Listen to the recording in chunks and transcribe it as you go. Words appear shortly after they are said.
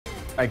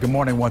Hi, good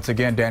morning once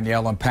again,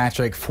 Danielle and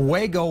Patrick.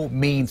 Fuego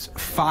means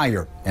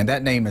fire, and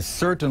that name is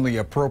certainly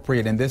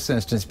appropriate in this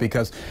instance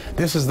because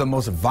this is the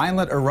most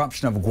violent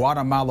eruption of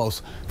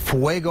Guatemala's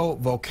Fuego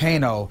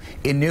volcano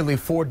in nearly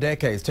 4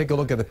 decades. Take a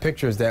look at the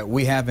pictures that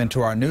we have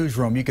into our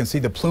newsroom. You can see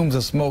the plumes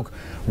of smoke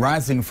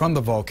rising from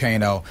the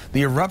volcano.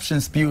 The eruption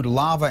spewed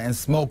lava and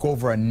smoke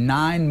over a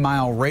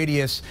 9-mile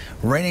radius,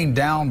 raining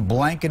down,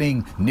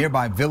 blanketing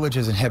nearby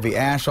villages in heavy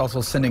ash,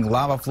 also sending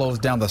lava flows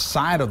down the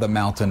side of the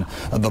mountain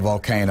of the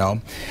volcano.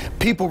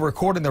 People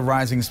recording the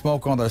rising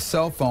smoke on their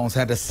cell phones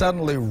had to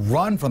suddenly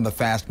run from the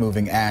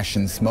fast-moving ash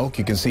and smoke.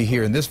 You can see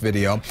here in this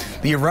video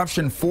the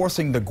eruption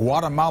forcing the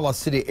Guatemala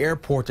City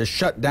airport to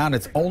shut down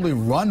its only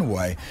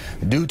runway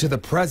due to the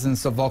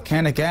presence of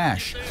volcanic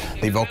ash.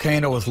 The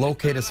volcano is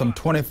located some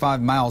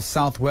 25 miles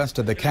southwest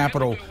of the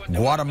capital,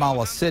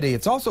 Guatemala City.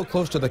 It's also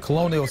close to the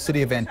colonial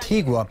city of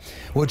Antigua,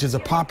 which is a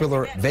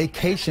popular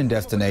vacation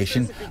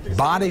destination.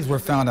 Bodies were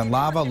found in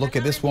lava. Look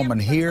at this woman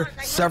here.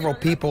 Several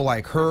people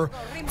like her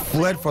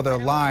fled for their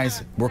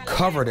lives, were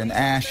covered in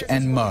ash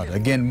and mud.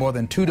 Again, more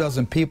than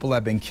 24 people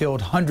have been killed.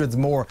 Hundreds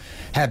more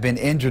have been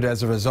injured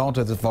as a result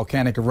of this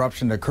volcanic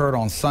eruption that occurred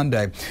on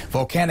Sunday.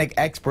 Volcanic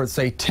experts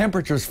say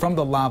temperatures from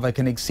the lava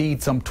can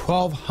exceed some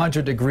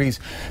 1,200 degrees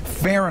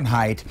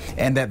Fahrenheit,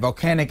 and that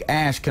volcanic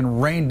ash can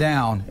rain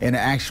down in an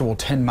actual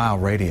 10-mile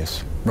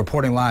radius.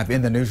 Reporting live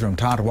in the newsroom,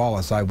 Todd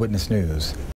Wallace, Eyewitness News.